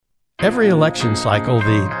Every election cycle,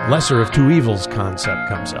 the lesser of two evils concept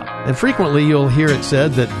comes up, and frequently you'll hear it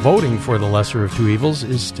said that voting for the lesser of two evils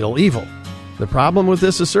is still evil. The problem with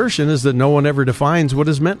this assertion is that no one ever defines what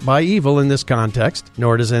is meant by evil in this context,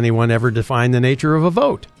 nor does anyone ever define the nature of a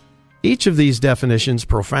vote. Each of these definitions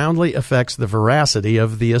profoundly affects the veracity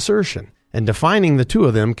of the assertion, and defining the two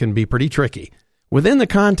of them can be pretty tricky. Within the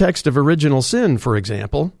context of original sin, for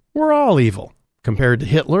example, we're all evil. Compared to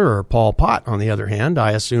Hitler or Pol Pot, on the other hand,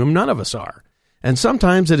 I assume none of us are. And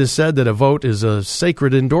sometimes it is said that a vote is a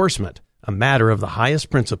sacred endorsement, a matter of the highest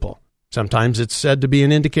principle. Sometimes it's said to be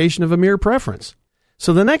an indication of a mere preference.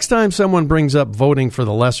 So the next time someone brings up voting for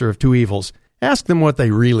the lesser of two evils, ask them what they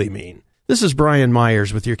really mean. This is Brian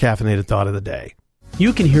Myers with your Caffeinated Thought of the Day.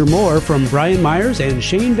 You can hear more from Brian Myers and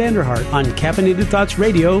Shane Vanderhart on Caffeinated Thoughts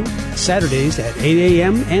Radio, Saturdays at 8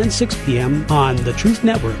 a.m. and 6 p.m. on the Truth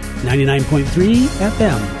Network, 99.3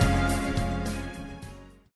 FM.